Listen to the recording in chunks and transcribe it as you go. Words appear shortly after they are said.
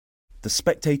The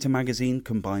Spectator magazine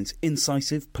combines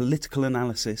incisive political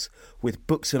analysis with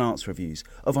books and arts reviews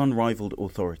of unrivalled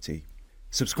authority.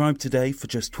 Subscribe today for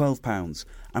just £12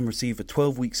 and receive a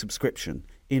 12-week subscription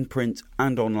in print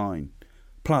and online,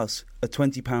 plus a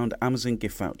 £20 Amazon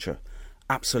gift voucher,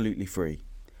 absolutely free.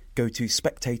 Go to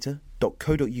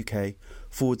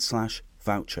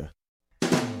spectator.co.uk/voucher.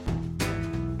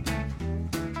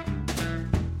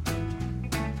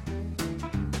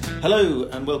 Hello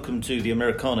and welcome to the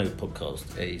Americano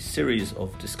podcast, a series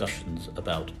of discussions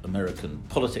about American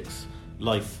politics,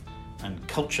 life and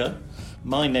culture.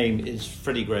 My name is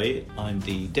Freddie Gray. I'm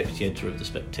the deputy editor of The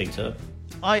Spectator.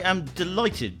 I am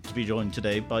delighted to be joined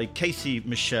today by Casey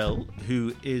Michel,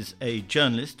 who is a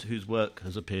journalist whose work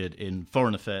has appeared in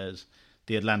Foreign Affairs,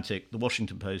 The Atlantic, The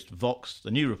Washington Post, Vox, The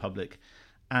New Republic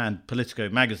and Politico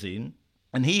magazine.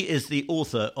 And he is the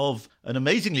author of an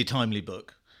amazingly timely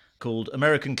book called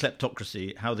American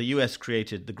Kleptocracy, How the US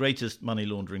Created the Greatest Money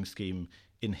Laundering Scheme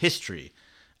in History.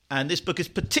 And this book is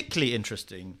particularly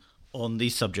interesting on the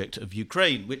subject of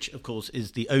Ukraine, which, of course,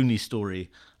 is the only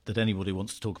story that anybody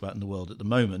wants to talk about in the world at the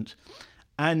moment.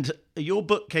 And your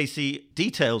book, Casey,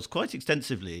 details quite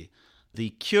extensively the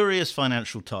curious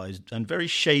financial ties and very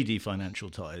shady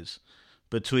financial ties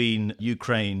between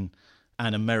Ukraine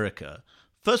and America.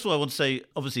 First of all, I want to say,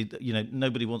 obviously,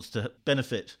 nobody wants to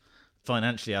benefit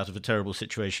financially out of a terrible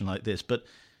situation like this, but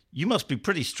you must be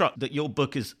pretty struck that your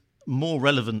book is more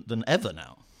relevant than ever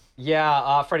now.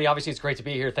 Yeah, Freddie, obviously it's great to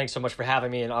be here. Thanks so much for having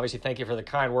me, and obviously thank you for the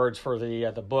kind words for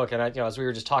the book. And as we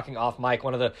were just talking off mic,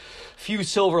 one of the few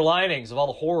silver linings of all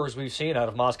the horrors we've seen out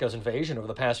of Moscow's invasion over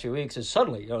the past few weeks is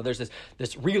suddenly, there's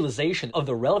this realization of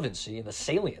the relevancy and the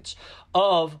salience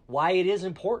of why it is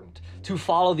important to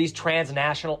follow these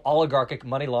transnational oligarchic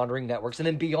money laundering networks, and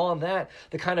then beyond that,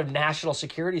 the kind of national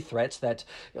security threats that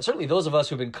certainly those of us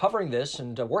who've been covering this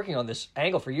and working on this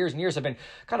angle for years and years have been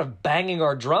kind of banging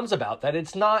our drums about. That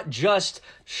it's not just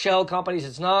shell companies,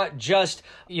 it's not just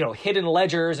hidden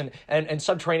ledgers and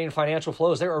subterranean financial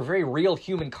flows. There are very real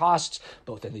human costs,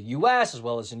 both in the U.S. as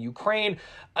well as in Ukraine.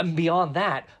 And beyond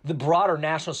that, the broader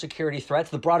national security threats,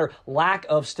 the broader lack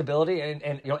of stability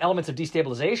and elements of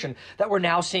destabilization that we're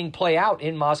now seeing play out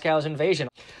in Moscow's invasion.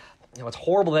 It's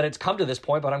horrible that it's come to this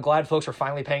point, but I'm glad folks are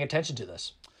finally paying attention to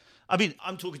this. I mean,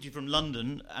 I'm talking to you from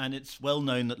London, and it's well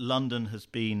known that London has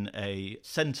been a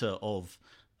centre of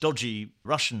dodgy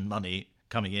Russian money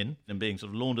coming in and being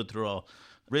sort of laundered through our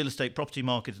real estate property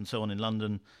market and so on in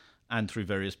London and through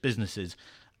various businesses.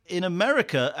 In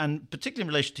America, and particularly in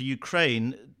relation to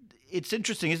Ukraine, it's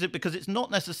interesting, isn't it? Because it's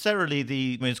not necessarily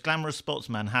the most glamorous spots,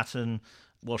 Manhattan,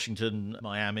 Washington,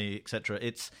 Miami, etc.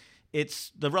 It's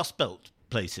the Rust Belt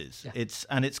places. Yeah. It's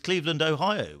Cleveland,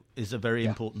 Ohio is a very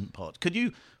important part. Could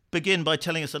you begin by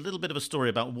telling us a little bit of a story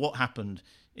about what happened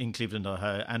in Cleveland,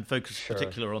 Ohio, and focus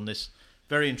particular on this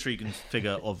very intriguing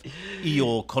figure of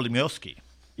Ihor Kolomoisky?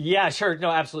 Yeah, sure.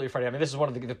 No, absolutely, Freddie. I mean, this is one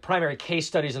of the primary case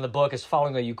studies in the book is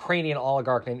following a Ukrainian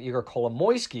oligarch named Ihor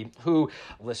Kolomoisky, who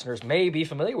listeners may be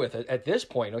familiar with at this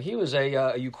point. He was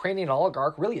a Ukrainian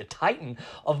oligarch, really a titan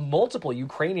of multiple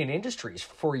Ukrainian industries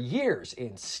for years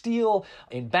in steel,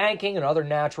 in banking, and other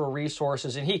natural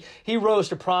resources. And he rose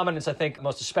to prominence, I think,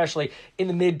 most especially in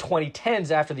the mid-2010s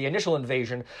after the initial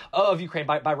invasion of Ukraine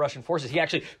by Russian forces. He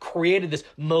actually created this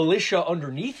militia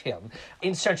underneath him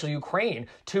in central Ukraine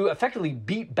to effectively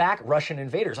beat back Russian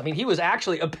invaders. I mean, he was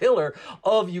actually a pillar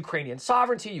of Ukrainian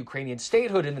sovereignty, Ukrainian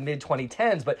statehood in the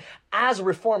mid-2010s. But as a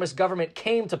reformist government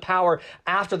came to power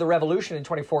after the revolution in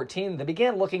 2014, they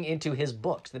began looking into his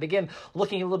books. They began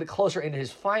looking a little bit closer into his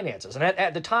finances. And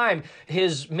at the time,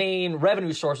 his main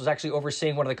revenue source was actually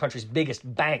overseeing one of the country's biggest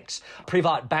banks,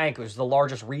 Privat Bank, which was the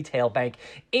largest retail bank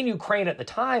in Ukraine at the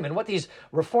time. And what these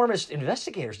reformist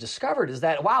investigators discovered is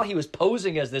that while he was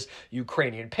posing as this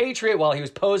Ukrainian patriot, while he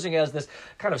was posing as this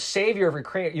kind of savior of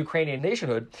Ukrainian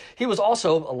nationhood, he was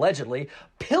also allegedly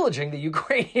pillaging the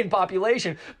Ukrainian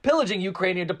population, pillaging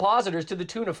Ukrainian depositors to the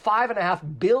tune of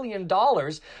 $5.5 billion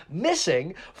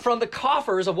missing from the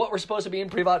coffers of what were supposed to be in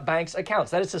Privat Bank's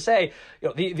accounts. That is to say,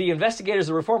 the investigators,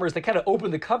 the reformers, they kind of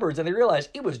opened the cupboards and they realized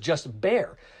it was just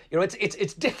bare.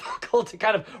 It's difficult to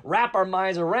kind of wrap our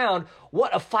minds around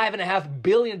what a $5.5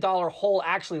 billion hole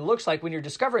actually looks like when you're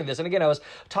discovering this. And again, I was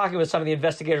talking with some of the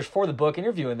investigators for the book,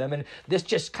 interviewing them, and this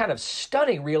just kind of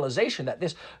stunning realization that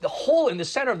the hole in the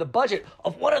center of the budget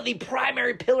of one of the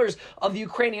primary pillars of the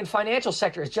Ukrainian financial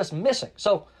sector is just missing.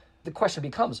 So the question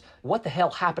becomes, what the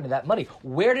hell happened to that money?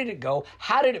 Where did it go?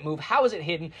 How did it move? How is it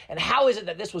hidden? And how is it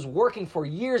that this was working for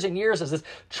years and years as this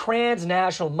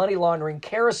transnational money laundering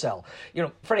carousel?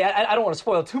 Freddie, I don't want to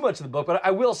spoil too much of the book, but I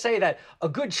will say that a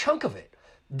good chunk of it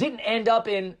didn't end up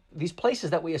in these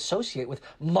places that we associate with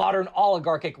modern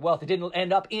oligarchic wealth. It didn't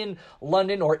end up in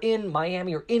London or in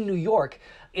Miami or in New York.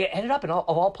 It ended up in, of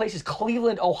all places,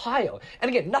 Cleveland, Ohio. And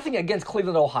again, nothing against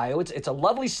Cleveland, Ohio. It's a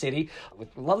lovely city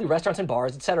with lovely restaurants and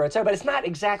bars, et cetera, but it's not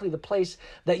exactly the place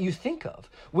that you think of.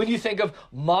 When you think of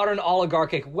modern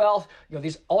oligarchic wealth,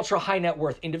 these ultra-high net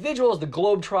worth individuals, the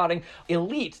globe-trotting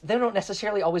elite, they don't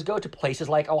necessarily always go to places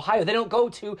like Ohio. They don't go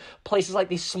to places like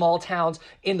these small towns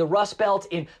in the Rust Belt,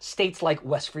 in states like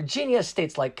West Virginia,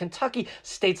 states like Kentucky,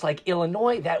 states like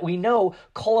Illinois, that we know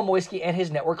Kolomoisky and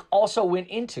his network also went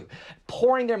into,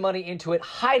 pouring their money into it,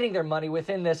 hiding their money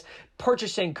within this,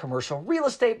 purchasing commercial real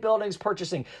estate buildings,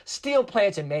 purchasing steel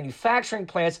plants and manufacturing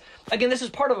plants. Again, this is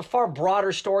part of a far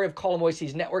broader story of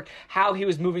Kolomoisky's network, how he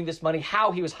was moving this money,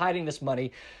 how he was hiding this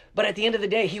money. But at the end of the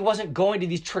day, he wasn't going to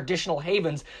these traditional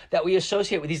havens that we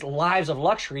associate with these lives of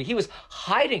luxury. He was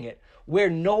hiding it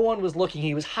where no one was looking.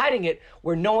 He was hiding it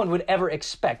where no one would ever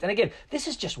expect. And again, this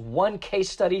is just one case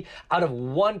study out of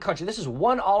one country. This is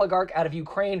one oligarch out of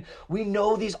Ukraine. We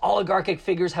know these oligarchic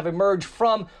figures have emerged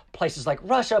from places like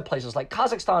Russia, places like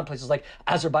Kazakhstan, places like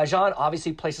Azerbaijan,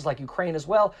 obviously places like Ukraine as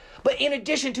well. But in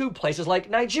addition to places like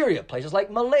Nigeria, places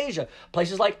like Malaysia,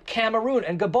 places like Cameroon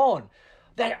and Gabon,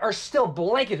 that are still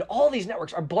blanketed. All these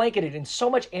networks are blanketed in so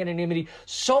much anonymity,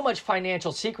 so much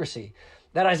financial secrecy,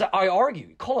 that, as I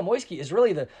argue, Kolomoisky is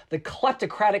really the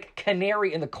kleptocratic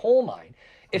canary in the coal mine.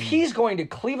 If he's going to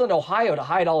Cleveland, Ohio to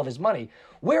hide all of his money,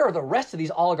 where are the rest of these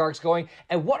oligarchs going,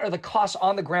 and what are the costs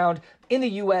on the ground in the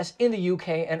US, in the UK,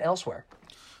 and elsewhere?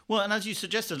 Well, and as you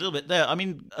suggested a little bit there, I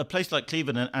mean, a place like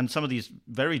Cleveland and some of these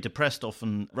very depressed,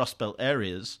 often Rust Belt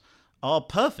areas are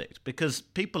perfect because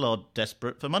people are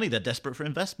desperate for money. They're desperate for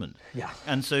investment. Yeah.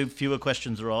 And so fewer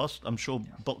questions are asked. I'm sure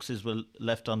boxes were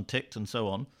left unticked and so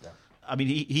on. Yeah. I mean,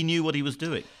 he knew what he was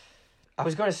doing. I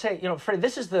was going to say, Freddie,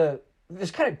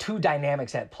 there's kind of two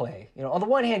dynamics at play. On the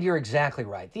one hand, you're exactly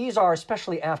right. These are,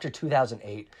 especially after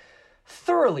 2008,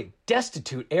 thoroughly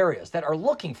destitute areas that are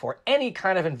looking for any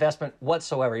kind of investment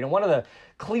whatsoever. One of the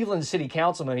Cleveland city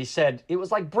councilmen, he said, it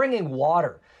was like bringing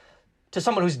water to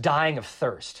someone who's dying of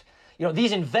thirst.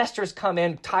 These investors come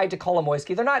in tied to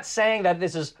Kolomoisky. They're not saying that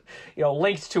this is,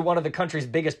 linked to one of the country's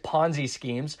biggest Ponzi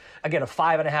schemes. Again, a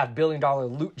 $5.5 billion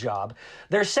loot job.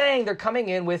 They're saying they're coming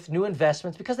in with new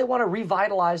investments because they want to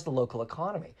revitalize the local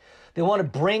economy. They want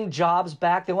to bring jobs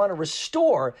back. They want to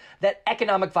restore that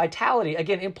economic vitality,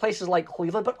 again, in places like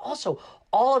Cleveland, but also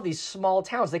all of these small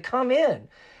towns. They come in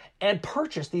and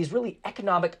purchase these really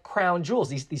economic crown jewels,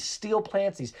 these steel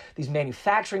plants, these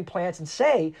manufacturing plants, and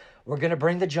say, we're going to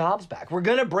bring the jobs back. We're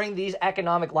going to bring these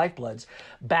economic lifebloods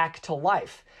back to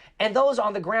life. And those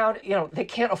on the ground, they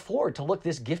can't afford to look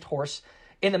this gift horse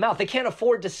in the mouth. They can't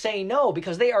afford to say no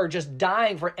because they are just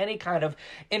dying for any kind of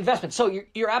investment. So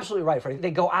you're absolutely right, Freddie. They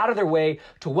go out of their way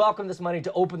to welcome this money,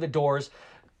 to open the doors.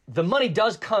 The money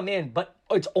does come in, but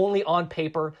it's only on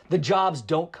paper. The jobs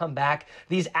don't come back.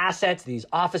 These assets, these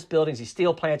office buildings, these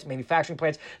steel plants, manufacturing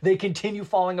plants, they continue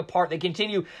falling apart. They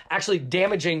continue actually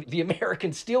damaging the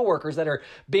American steelworkers that are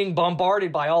being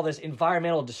bombarded by all this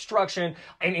environmental destruction,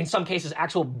 and in some cases,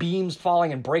 actual beams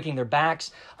falling and breaking their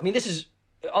backs. I mean, this is,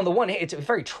 on the one hand, it's a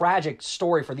very tragic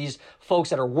story for these folks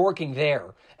that are working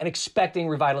there and expecting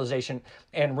revitalization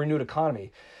and renewed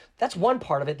economy. That's one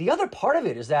part of it. The other part of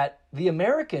it is that the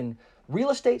American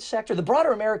real estate sector, the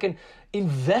broader American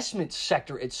investment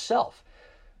sector itself,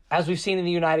 as we've seen in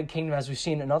the United Kingdom, as we've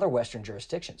seen in other Western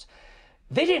jurisdictions,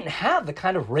 they didn't have the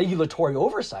kind of regulatory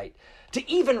oversight to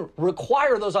even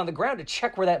require those on the ground to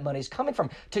check where that money is coming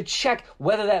from, to check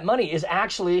whether that money is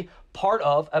actually part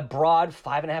of a broad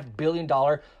 $5.5 billion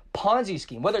Ponzi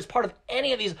scheme, whether it's part of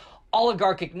any of these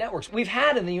oligarchic networks. We've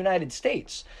had in the United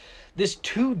States this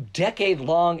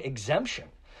 2-decade-long exemption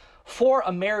for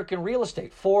American real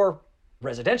estate, for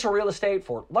residential real estate,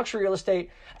 for luxury real estate,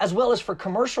 as well as for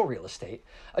commercial real estate,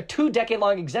 a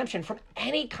 2-decade-long exemption from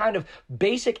any kind of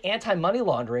basic anti-money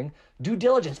laundering due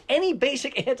diligence, any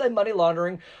basic anti-money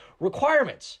laundering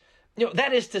requirements.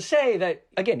 That is to say that,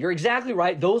 again, you're exactly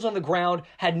right. Those on the ground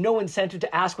had no incentive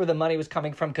to ask where the money was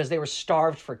coming from because they were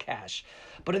starved for cash.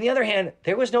 But on the other hand,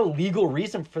 there was no legal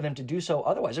reason for them to do so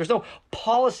otherwise. There's no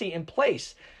policy in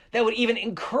place that would even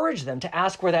encourage them to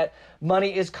ask where that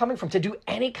money is coming from, to do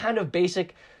any kind of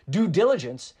basic due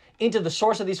diligence into the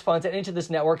source of these funds and into this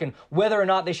network and whether or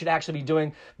not they should actually be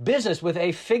doing business with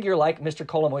a figure like Mr.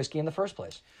 Kolomoisky in the first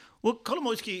place. Well,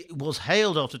 Kolomoisky was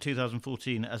hailed after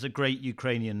 2014 as a great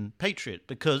Ukrainian patriot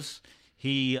because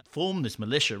he formed this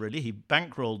militia, really. He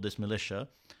bankrolled this militia,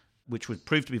 which would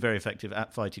prove to be very effective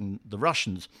at fighting the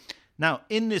Russians. Now,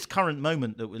 in this current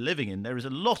moment that we're living in, there is a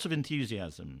lot of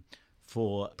enthusiasm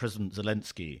for President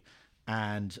Zelensky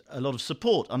and a lot of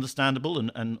support, understandable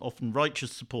and often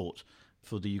righteous support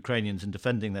for the Ukrainians in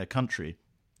defending their country.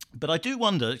 But I do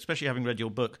wonder, especially having read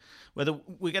your book, whether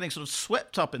we're getting sort of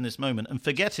swept up in this moment and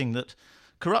forgetting that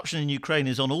corruption in Ukraine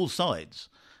is on all sides.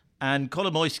 And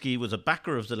Kolomoisky was a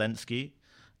backer of Zelensky,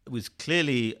 was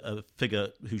clearly a figure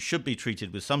who should be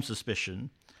treated with some suspicion.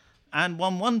 And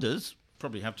one wonders,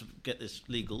 probably have to get this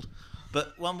legal,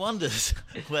 but one wonders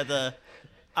whether,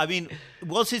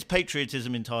 was his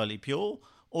patriotism entirely pure?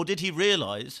 Or did he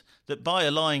realise that by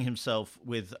allying himself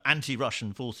with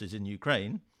anti-Russian forces in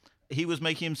Ukraine, he was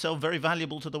making himself very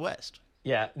valuable to the West?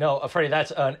 Yeah, no, Freddie,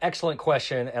 that's an excellent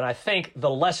question. And I think the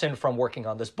lesson from working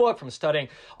on this book, from studying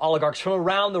oligarchs from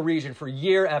around the region for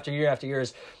year after year after year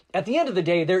is, at the end of the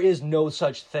day, there is no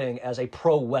such thing as a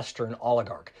pro-Western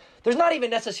oligarch. There's not even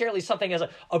necessarily something as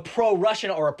a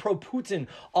pro-Russian or a pro-Putin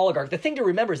oligarch. The thing to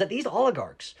remember is that these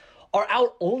oligarchs are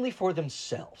out only for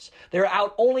themselves. They're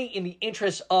out only in the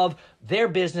interests of their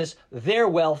business, their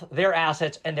wealth, their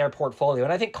assets, and their portfolio.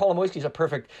 And I think Kolomoisky is a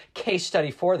perfect case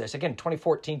study for this. Again,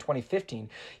 2014, 2015,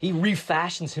 he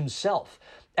refashions himself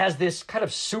as this kind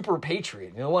of super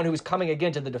patriot, the one who's coming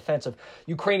again to the defense of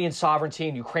Ukrainian sovereignty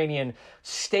and Ukrainian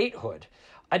statehood.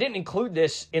 I didn't include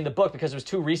this in the book because it was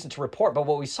too recent to report, but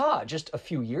what we saw just a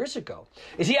few years ago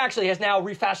is he actually has now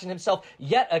refashioned himself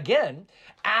yet again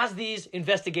as these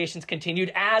investigations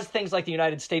continued, as things like the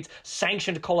United States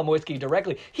sanctioned Kolomoisky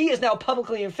directly. He is now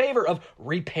publicly in favor of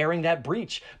repairing that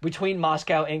breach between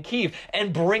Moscow and Kyiv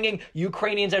and bringing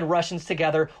Ukrainians and Russians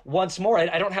together once more.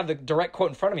 I don't have the direct quote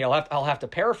in front of me. I'll have to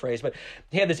paraphrase, but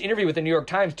he had this interview with the New York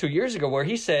Times 2 years ago where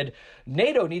he said,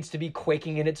 NATO needs to be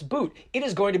quaking in its boot. It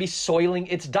is going to be soiling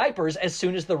its diapers as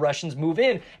soon as the Russians move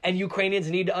in, and Ukrainians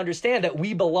need to understand that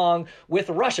we belong with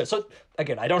Russia. So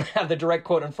again, I don't have the direct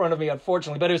quote in front of me,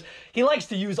 unfortunately, but he likes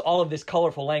to use all of this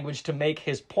colorful language to make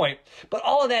his point. But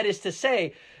all of that is to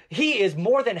say, he is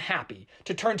more than happy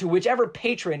to turn to whichever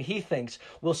patron he thinks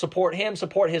will support him,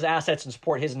 support his assets, and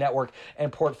support his network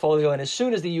and portfolio. And as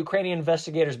soon as the Ukrainian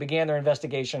investigators began their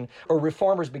investigation, or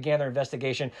reformers began their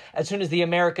investigation, as soon as the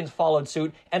Americans followed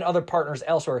suit and other partners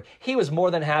elsewhere, he was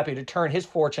more than happy to turn his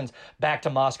fortunes back to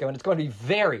Moscow. And it's going to be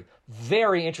very,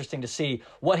 very interesting to see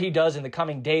what he does in the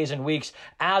coming days and weeks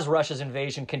as Russia's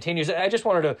invasion continues. I just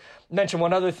wanted to mention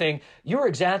one other thing. You were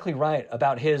exactly right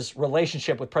about his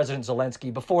relationship with President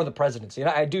Zelensky before the presidency. And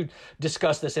I do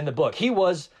discuss this in the book.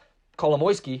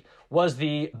 Kolomoisky was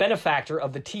the benefactor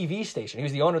of the TV station. He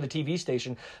was the owner of the TV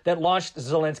station that launched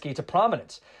Zelensky to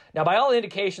prominence. Now, by all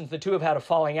indications, the two have had a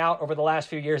falling out over the last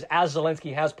few years as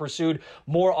Zelensky has pursued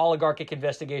more oligarchic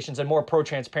investigations and more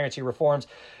pro-transparency reforms.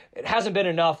 It hasn't been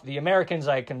enough. The Americans,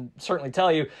 I can certainly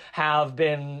tell you, have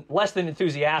been less than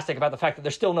enthusiastic about the fact that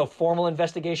there's still no formal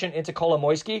investigation into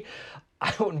Kolomoisky.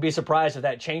 I wouldn't be surprised if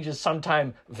that changes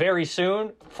sometime very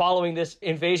soon following this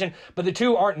invasion. But the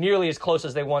two aren't nearly as close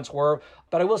as they once were.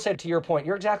 But I will say, to your point,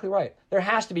 you're exactly right. There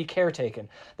has to be care taken.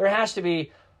 There has to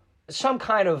be some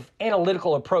kind of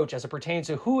analytical approach as it pertains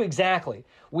to who exactly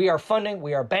we are funding,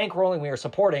 we are bankrolling, we are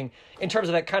supporting in terms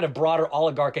of that kind of broader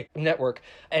oligarchic network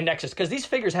and nexus. Because these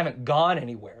figures haven't gone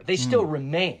anywhere. They still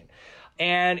remain.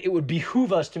 And it would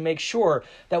behoove us to make sure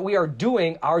that we are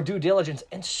doing our due diligence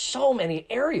in so many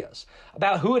areas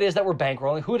about who it is that we're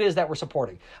bankrolling, who it is that we're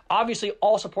supporting. Obviously,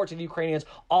 all support to the Ukrainians,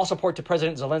 all support to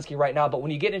President Zelensky right now. But when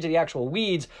you get into the actual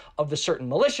weeds of the certain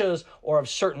militias or of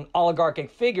certain oligarchic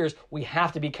figures, we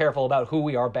have to be careful about who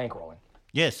we are bankrolling.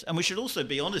 Yes, and we should also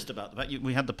be honest about the fact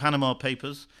we had the Panama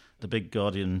Papers, the big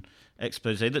Guardian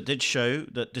expose that did show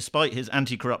that despite his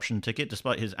anti-corruption ticket,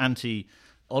 despite his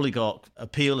anti-oligarch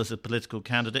appeal as a political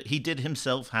candidate, he did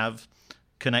himself have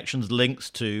connections, links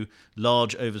to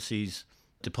large overseas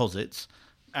deposits.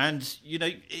 And,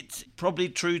 it's probably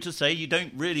true to say you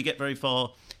don't really get very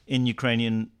far in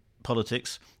Ukrainian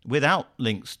politics without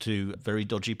links to very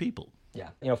dodgy people.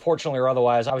 Yeah, fortunately or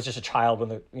otherwise, I was just a child when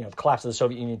the collapse of the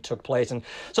Soviet Union took place. And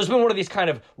so it's been one of these kind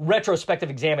of retrospective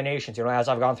examinations, as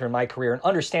I've gone through in my career and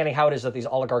understanding how it is that these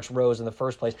oligarchs rose in the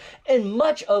first place. And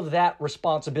much of that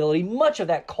responsibility, much of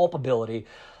that culpability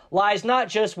lies not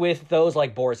just with those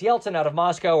like Boris Yeltsin out of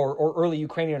Moscow or early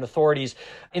Ukrainian authorities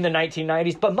in the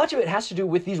 1990s, but much of it has to do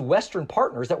with these Western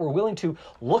partners that were willing to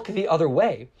look the other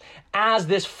way as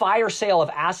this fire sale of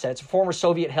assets, former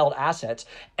Soviet-held assets,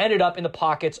 ended up in the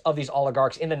pockets of these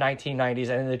oligarchs in the 1990s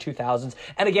and in the 2000s.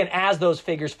 And again, as those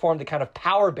figures formed the kind of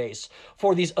power base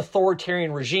for these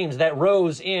authoritarian regimes that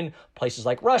rose in places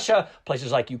like Russia,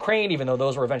 places like Ukraine, even though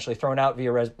those were eventually thrown out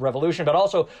via revolution, but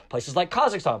also places like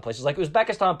Kazakhstan, places like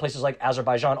Uzbekistan, places like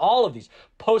Azerbaijan. All of these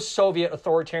post-Soviet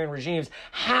authoritarian regimes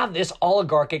have this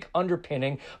oligarchic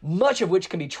underpinning, much of which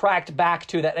can be tracked back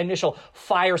to that initial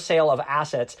fire sale of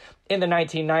assets in the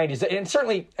 1990s. And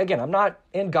certainly, again, I'm not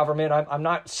in government. I'm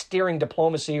not steering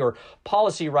diplomacy or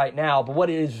policy right now. But what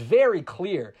is very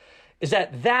clear is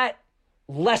that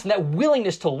lesson, that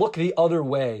willingness to look the other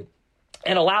way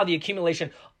and allow the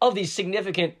accumulation of these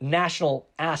significant national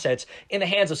assets in the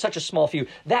hands of such a small few,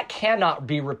 that cannot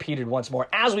be repeated once more.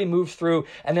 As we move through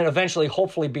and then eventually,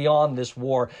 hopefully beyond this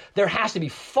war, there has to be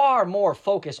far more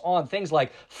focus on things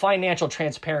like financial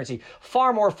transparency,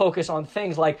 far more focus on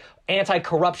things like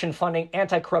anti-corruption funding,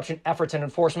 anti-corruption efforts and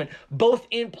enforcement, both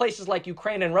in places like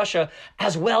Ukraine and Russia,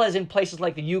 as well as in places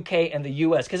like the UK and the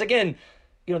US. Because again,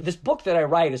 this book that I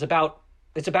write is about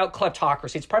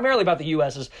kleptocracy. It's primarily about the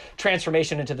U.S.'s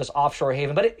transformation into this offshore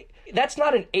haven. But that's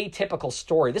not an atypical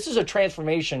story. This is a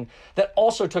transformation that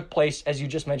also took place, as you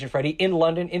just mentioned, Freddie, in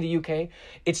London, in the U.K.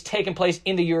 It's taken place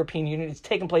in the European Union. It's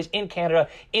taken place in Canada,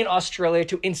 in Australia,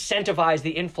 to incentivize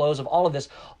the inflows of all of this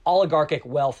oligarchic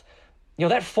wealth.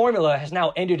 That formula has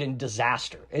now ended in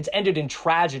disaster. It's ended in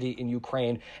tragedy in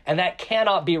Ukraine, and that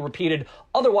cannot be repeated.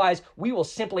 Otherwise, we will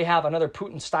simply have another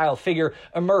Putin-style figure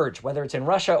emerge, whether it's in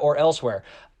Russia or elsewhere.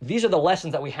 These are the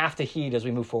lessons that we have to heed as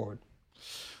we move forward.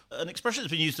 An expression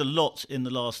that's been used a lot in the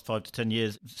last 5 to 10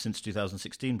 years, since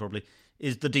 2016 probably,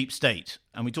 is the deep state.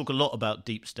 And we talk a lot about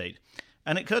deep state.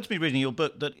 And it occurred to me reading your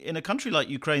book that in a country like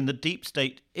Ukraine, the deep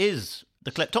state is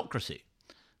the kleptocracy.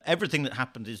 Everything that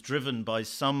happened is driven by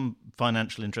some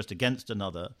financial interest against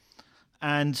another.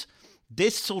 And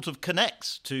this sort of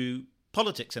connects to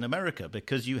politics in America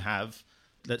because you have,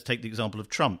 let's take the example of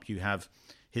Trump, you have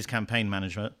his campaign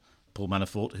manager, Paul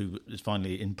Manafort, who is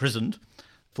finally imprisoned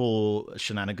for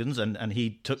shenanigans, and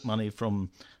he took money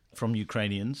from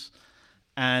Ukrainians.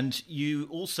 And you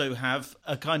also have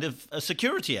a kind of a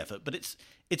security effort, but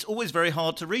it's always very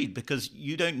hard to read because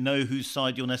you don't know whose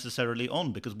side you're necessarily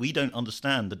on because we don't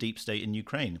understand the deep state in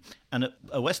Ukraine. And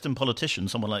a Western politician,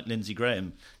 someone like Lindsey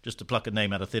Graham, just to pluck a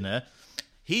name out of thin air,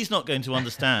 he's not going to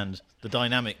understand the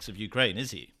dynamics of Ukraine,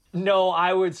 is he? No,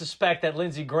 I would suspect that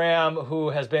Lindsey Graham, who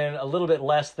has been a little bit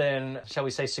less than, shall we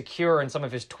say, secure in some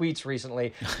of his tweets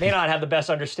recently, may not have the best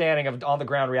understanding of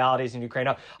on-the-ground realities in Ukraine.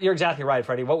 Now, you're exactly right,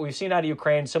 Freddie. What we've seen out of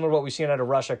Ukraine, similar to what we've seen out of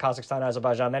Russia, Kazakhstan,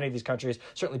 Azerbaijan, many of these countries,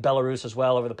 certainly Belarus as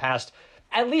well, over the past,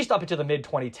 at least up into the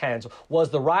mid-2010s, was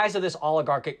the rise of this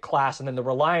oligarchic class and then the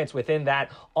reliance within that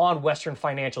on Western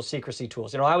financial secrecy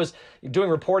tools. I was doing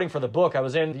reporting for the book. I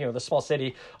was in, the small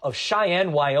city of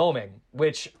Cheyenne, Wyoming,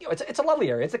 which, it's a lovely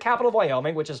area. It's the capital of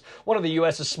Wyoming, which is one of the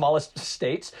U.S.'s smallest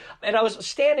states. And I was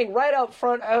standing right out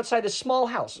front outside this small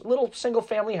house, little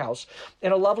single-family house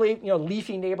in a lovely,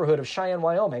 leafy neighborhood of Cheyenne,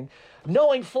 Wyoming,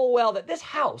 knowing full well that this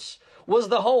house was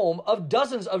the home of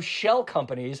dozens of shell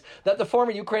companies that the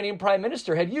former Ukrainian prime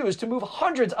minister had used to move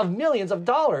hundreds of millions of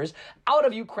dollars out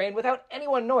of Ukraine without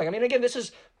anyone knowing. I mean, again, this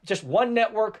is just one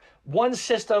network, one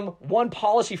system, one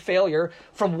policy failure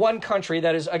from one country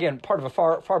that is, again, part of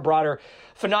a far broader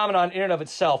phenomenon in and of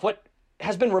itself. What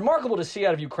has been remarkable to see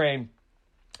out of Ukraine,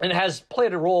 and has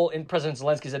played a role in President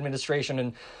Zelensky's administration,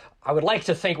 and I would like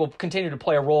to think will continue to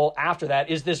play a role after that,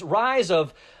 is this rise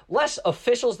of less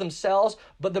officials themselves,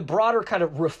 but the broader kind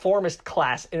of reformist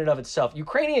class in and of itself.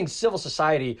 Ukrainian civil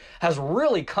society has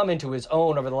really come into its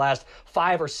own over the last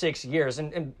 5 or 6 years,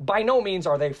 and by no means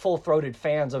are they full-throated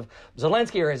fans of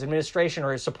Zelensky or his administration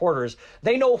or his supporters.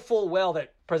 They know full well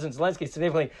that President Zelensky is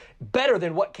significantly better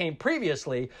than what came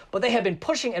previously, but they have been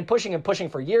pushing and pushing and pushing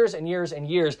for years and years and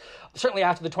years, certainly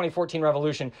after the 2014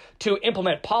 revolution, to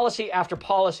implement policy after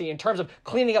policy in terms of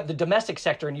cleaning up the domestic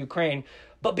sector in Ukraine.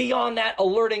 But beyond that,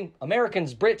 alerting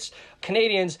Americans, Brits,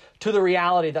 Canadians to the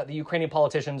reality that the Ukrainian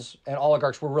politicians and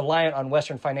oligarchs were reliant on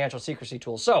Western financial secrecy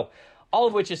tools. So, all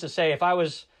of which is to say, if I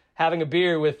was having a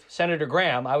beer with Senator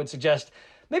Graham, I would suggest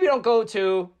maybe don't go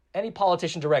to any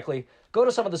politician directly. Go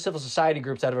to some of the civil society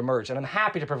groups that have emerged, and I'm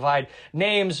happy to provide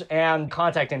names and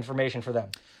contact information for them.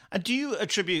 And do you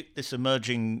attribute this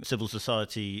emerging civil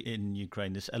society in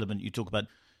Ukraine, this element you talk about,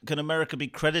 can America be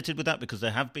credited with that? Because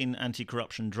there have been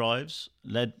anti-corruption drives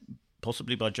led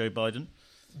possibly by Joe Biden.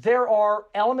 There are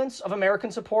elements of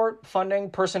American support,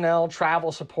 funding, personnel,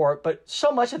 travel support, but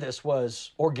so much of this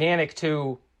was organic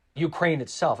to Ukraine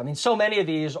itself. I mean, so many of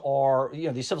these are,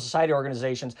 these civil society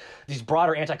organizations, these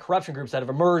broader anti-corruption groups that have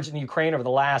emerged in Ukraine over the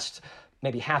last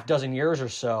maybe half dozen years or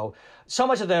so. So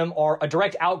much of them are a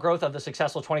direct outgrowth of the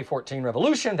successful 2014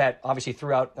 revolution that obviously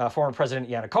threw out former President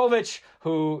Yanukovych,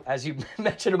 who, as you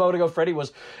mentioned a moment ago, Freddie,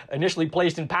 was initially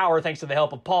placed in power thanks to the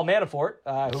help of Paul Manafort,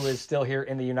 who is still here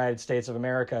in the United States of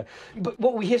America. But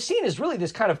what we have seen is really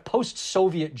this kind of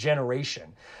post-Soviet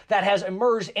generation that has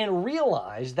emerged and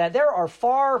realized that there are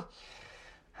far,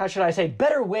 how should I say,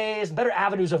 better ways, better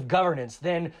avenues of governance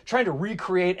than trying to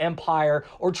recreate empire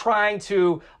or trying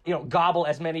to, gobble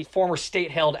as many former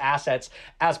state-held assets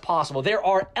as possible. There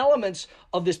are elements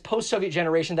of this post-Soviet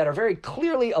generation that are very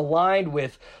clearly aligned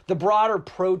with the broader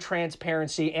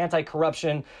pro-transparency,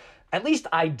 anti-corruption, at least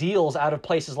ideals out of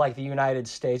places like the United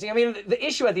States. I mean, the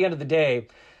issue at the end of the day,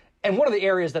 and one of the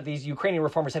areas that these Ukrainian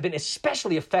reformers have been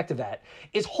especially effective at,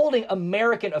 is holding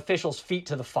American officials' feet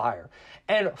to the fire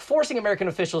and forcing American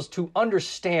officials to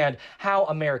understand how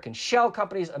American shell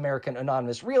companies, American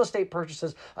anonymous real estate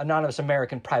purchases, anonymous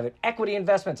American private equity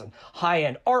investments, and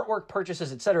high-end artwork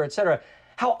purchases, et cetera,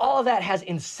 how all of that has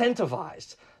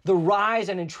incentivized the rise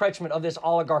and entrenchment of this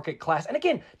oligarchic class. And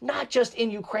again, not just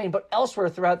in Ukraine, but elsewhere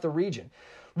throughout the region,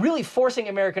 really forcing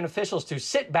American officials to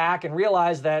sit back and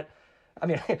realize that,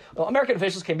 American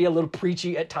officials can be a little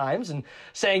preachy at times and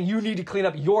saying you need to clean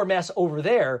up your mess over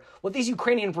there. What these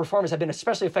Ukrainian reformers have been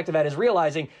especially effective at is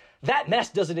realizing that mess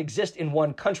doesn't exist in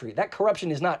one country. That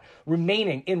corruption is not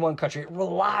remaining in one country. It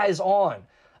relies on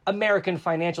American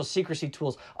financial secrecy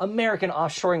tools, American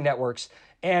offshoring networks,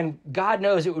 and God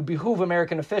knows it would behoove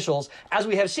American officials, as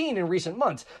we have seen in recent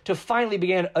months, to finally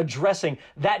begin addressing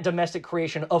that domestic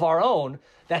creation of our own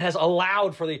that has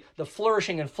allowed for the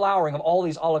flourishing and flowering of all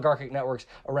these oligarchic networks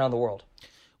around the world.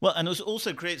 Well, and it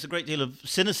also creates a great deal of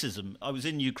cynicism. I was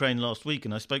in Ukraine last week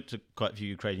and I spoke to quite a few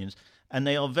Ukrainians, and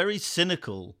they are very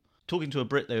cynical. Talking to a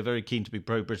Brit, they were very keen to be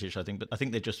pro-British, I think, but I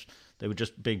think they were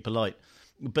just being polite.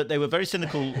 But they were very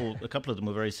cynical, or a couple of them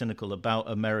were very cynical about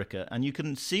America. And you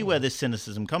can see where this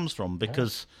cynicism comes from,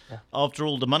 because after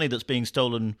all, the money that's being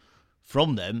stolen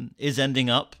from them is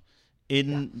ending up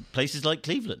in places like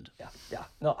Cleveland. Yeah.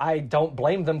 No, I don't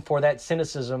blame them for that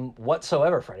cynicism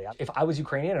whatsoever, Freddie. If I was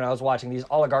Ukrainian and I was watching these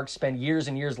oligarchs spend years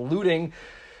and years looting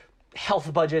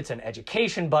health budgets and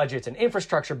education budgets and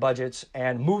infrastructure budgets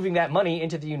and moving that money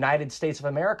into the United States of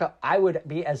America, I would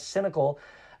be as cynical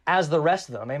as the rest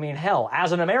of them. I mean, hell,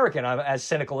 as an American, I'm as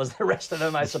cynical as the rest of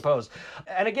them, I suppose.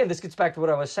 And again, this gets back to what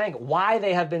I was saying, why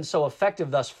they have been so effective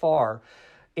thus far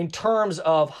in terms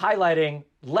of highlighting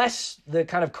less the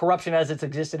kind of corruption as it's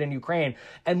existed in Ukraine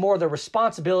and more the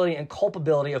responsibility and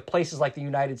culpability of places like the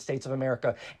United States of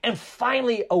America, and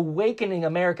finally awakening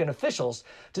American officials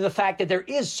to the fact that there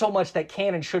is so much that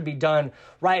can and should be done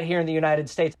right here in the United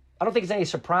States. I don't think it's any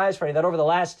surprise, Freddie, that over the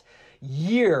last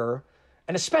year,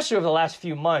 and especially over the last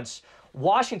few months,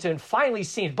 Washington finally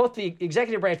seems, both the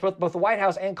executive branch, both the White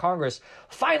House and Congress,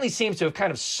 finally seems to have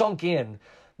kind of sunk in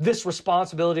this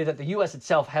responsibility that the U.S.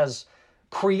 itself has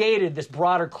created this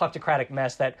broader kleptocratic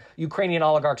mess that Ukrainian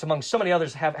oligarchs, among so many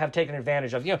others, have taken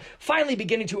advantage of. Finally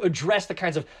beginning to address the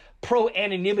kinds of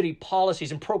pro-anonymity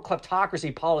policies and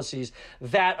pro-kleptocracy policies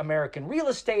that American real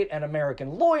estate and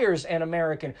American lawyers and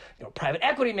American private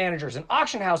equity managers and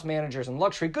auction house managers and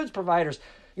luxury goods providers,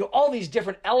 all these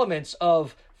different elements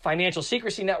of financial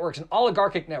secrecy networks and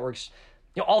oligarchic networks,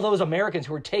 all those Americans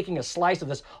who are taking a slice of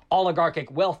this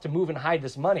oligarchic wealth to move and hide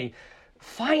this money.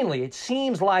 Finally, it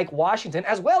seems like Washington,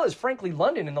 as well as, frankly,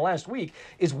 London in the last week,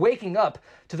 is waking up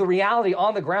to the reality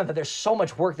on the ground that there's so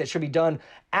much work that should be done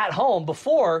at home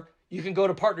before you can go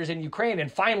to partners in Ukraine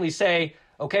and finally say,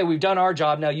 okay, we've done our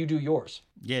job, now you do yours.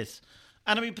 Yes.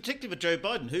 And I mean, particularly for Joe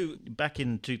Biden, who back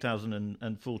in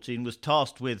 2014 was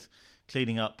tasked with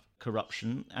cleaning up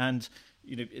corruption. And,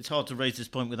 it's hard to raise this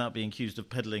point without being accused of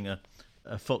peddling a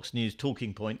Fox News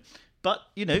talking point. But,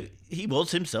 he was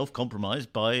himself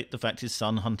compromised by the fact his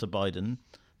son, Hunter Biden,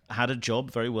 had a job,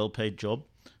 very well-paid job,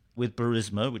 with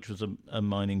Burisma, which was a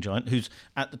mining giant, whose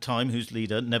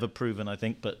leader, never proven, I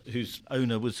think, but whose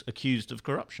owner was accused of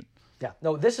corruption. Yeah,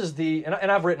 no, this is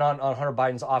and I've written on Hunter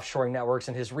Biden's offshoring networks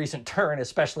and his recent turn,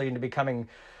 especially into becoming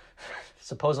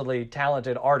supposedly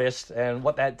talented artist, and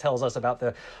what that tells us about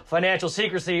the financial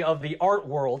secrecy of the art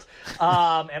world,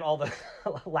 and all the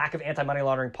lack of anti-money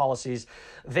laundering policies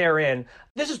therein.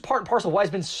 This is part and parcel of why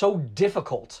it's been so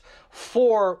difficult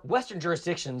for Western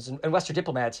jurisdictions and Western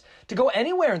diplomats to go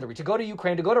anywhere in the region, to go to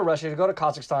Ukraine, to go to Russia, to go to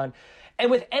Kazakhstan,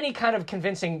 and with any kind of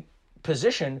convincing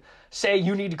position say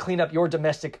you need to clean up your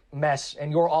domestic mess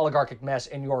and your oligarchic mess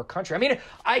in your country. I mean,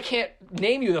 I can't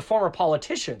name you the former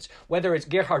politicians, whether it's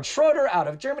Gerhard Schroeder out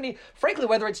of Germany, frankly,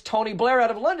 whether it's Tony Blair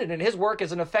out of London and his work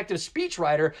as an effective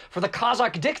speechwriter for the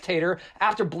Kazakh dictator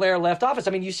after Blair left office.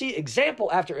 I mean, you see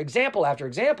example after example after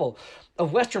example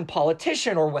of Western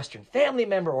politician or Western family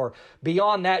member or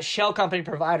beyond that shell company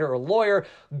provider or lawyer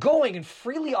going and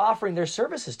freely offering their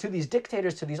services to these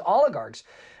dictators, to these oligarchs.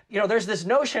 You know, there's this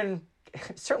notion,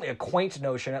 certainly a quaint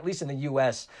notion, at least in the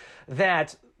U.S.,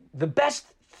 that the best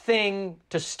thing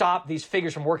to stop these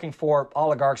figures from working for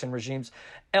oligarchs and regimes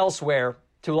elsewhere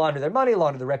to launder their money,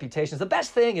 launder their reputations, the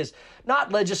best thing is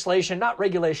not legislation, not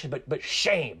regulation, but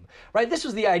shame, right? This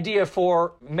was the idea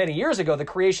for many years ago, the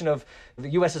creation of the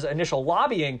U.S.'s initial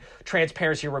lobbying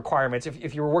transparency requirements.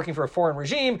 If you were working for a foreign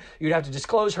regime, you'd have to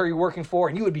disclose who you're working for,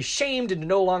 and you would be shamed into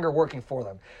no longer working for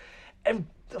them. And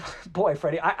boy,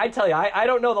 Freddie, I tell you, I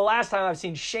don't know the last time I've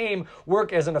seen shame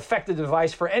work as an effective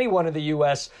device for anyone in the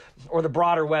U.S. or the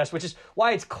broader West, which is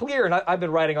why it's clear, and I've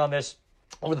been writing on this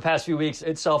over the past few weeks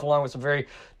itself, along with some very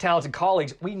talented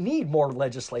colleagues, we need more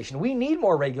legislation. We need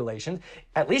more regulation,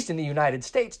 at least in the United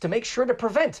States, to make sure to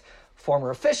prevent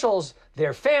former officials,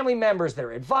 their family members,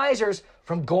 their advisors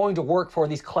from going to work for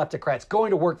these kleptocrats, going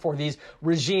to work for these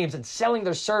regimes and selling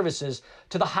their services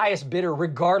to the highest bidder,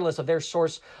 regardless of their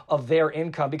source of their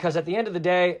income. Because at the end of the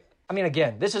day, I mean,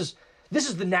 again, this is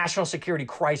the national security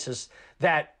crisis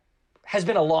that has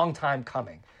been a long time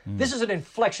coming. This is an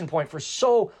inflection point for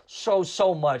so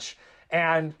much.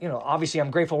 And, you know, obviously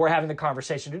I'm grateful we're having the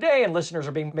conversation today and listeners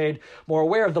are being made more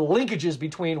aware of the linkages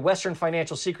between Western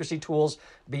financial secrecy tools,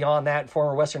 beyond that,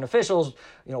 former Western officials,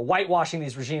 you know, whitewashing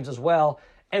these regimes as well,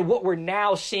 and what we're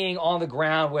now seeing on the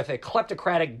ground with a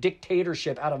kleptocratic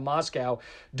dictatorship out of Moscow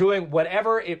doing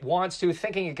whatever it wants to,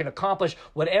 thinking it can accomplish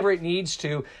whatever it needs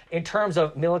to in terms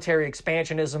of military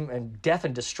expansionism and death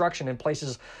and destruction in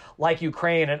places like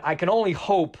Ukraine. And I can only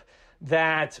hope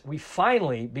that we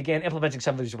finally begin implementing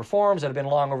some of these reforms that have been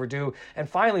long overdue and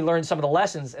finally learn some of the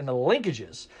lessons and the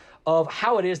linkages of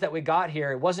how it is that we got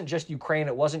here. It wasn't just Ukraine.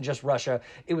 It wasn't just Russia.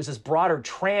 It was this broader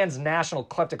transnational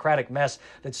kleptocratic mess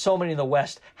that so many in the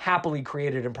West happily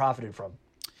created and profited from.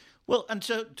 Well, and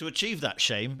so to achieve that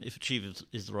shame, if achieve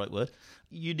is the right word,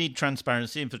 you need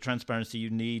transparency. And for transparency,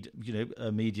 you need,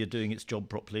 media doing its job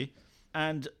properly.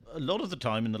 And a lot of the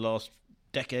time in the last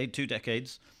decade, 2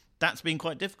 decades, that's been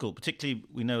quite difficult. Particularly,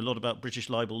 we know a lot about British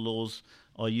libel laws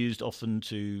are used often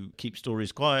to keep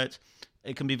stories quiet.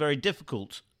 It can be very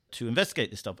difficult to investigate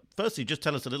this stuff. Firstly, just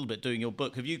tell us a little bit, doing your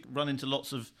book, have you run into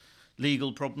lots of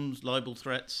legal problems, libel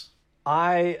threats?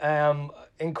 I am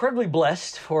incredibly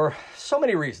blessed for so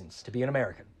many reasons to be an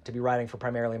American, to be writing for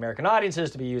primarily American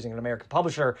audiences, to be using an American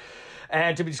publisher,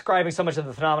 and to be describing so much of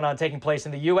the phenomenon taking place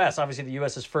in the U.S. Obviously, the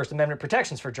U.S.'s First Amendment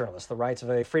protections for journalists, the rights of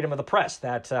a freedom of the press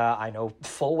that I know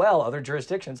full well other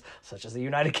jurisdictions, such as the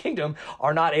United Kingdom,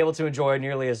 are not able to enjoy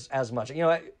nearly as much. You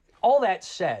know, all that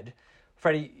said,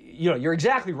 Freddie, you're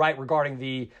exactly right regarding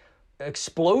the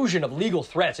explosion of legal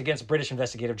threats against British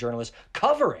investigative journalists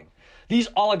covering these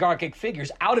oligarchic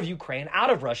figures out of Ukraine, out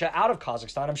of Russia, out of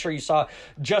Kazakhstan. I'm sure you saw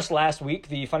just last week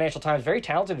the Financial Times' very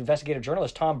talented investigative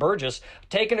journalist Tom Burgess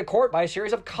taken to court by a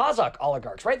series of Kazakh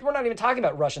oligarchs, right? We're not even talking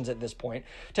about Russians at this point,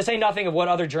 to say nothing of what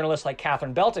other journalists like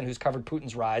Catherine Belton, who's covered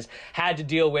Putin's rise, had to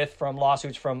deal with from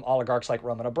lawsuits from oligarchs like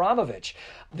Roman Abramovich.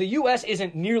 The U.S.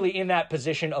 isn't nearly in that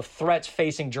position of threats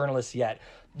facing journalists yet.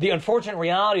 The unfortunate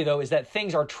reality, though, is that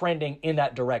things are trending in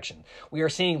that direction. We are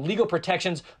seeing legal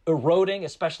protections eroding,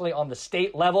 especially on the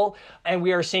state level, and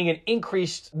we are seeing an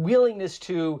increased willingness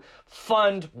to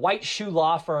fund white shoe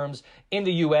law firms in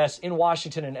the U.S., in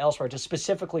Washington, and elsewhere to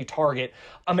specifically target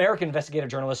American investigative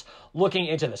journalists looking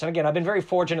into this. And again, I've been very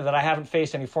fortunate that I haven't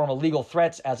faced any form of legal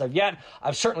threats as of yet.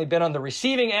 I've certainly been on the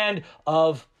receiving end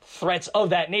of threats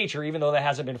of that nature, even though that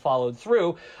hasn't been followed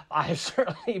through. I have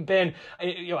certainly been,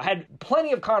 had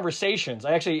plenty of conversations.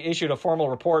 I actually issued a formal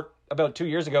report about 2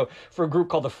 years ago for a group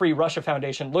called the Free Russia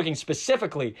Foundation, looking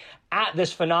specifically at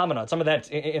this phenomenon, some of that's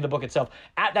in the book itself,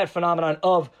 at that phenomenon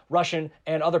of Russian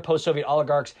and other post-Soviet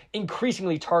oligarchs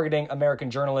increasingly targeting American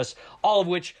journalists, all of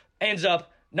which ends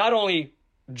up not only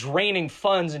draining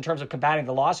funds in terms of combating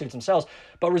the lawsuits themselves,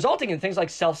 but resulting in things like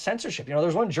self-censorship.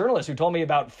 There's one journalist who told me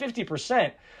about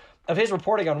 50% of his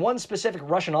reporting on one specific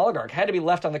Russian oligarch had to be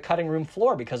left on the cutting room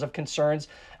floor because of concerns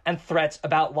and threats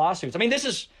about lawsuits. I mean, this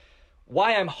is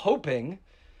why I'm hoping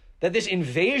that this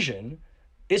invasion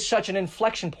is such an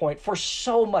inflection point for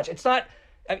so much. It's not,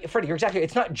 Freddie, you're exactly,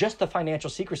 it's not just the financial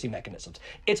secrecy mechanisms.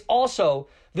 It's also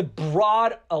the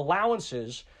broad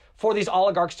allowances for these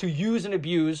oligarchs to use and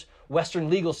abuse Western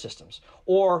legal systems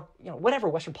or whatever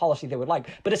Western policy they would like,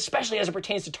 but especially as it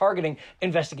pertains to targeting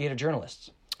investigative journalists.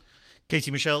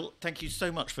 Katie Michelle, thank you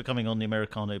so much for coming on the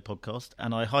Americano podcast,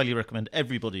 and I highly recommend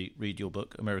everybody read your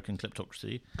book, American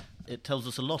Kleptocracy. It tells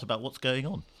us a lot about what's going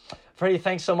on. Freddie,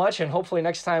 thanks so much, and hopefully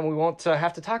next time we won't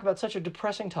have to talk about such a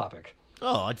depressing topic.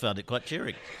 Oh, I'd found it quite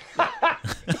cheering.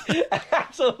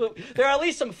 Absolutely. There are at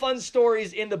least some fun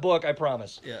stories in the book, I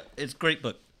promise. Yeah, it's a great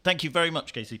book. Thank you very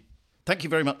much, Casey. Thank you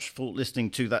very much for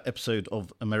listening to that episode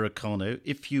of Americano.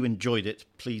 If you enjoyed it,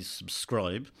 please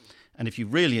subscribe. And if you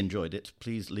really enjoyed it,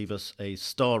 please leave us a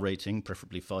star rating,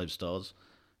 preferably 5 stars,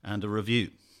 and a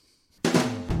review.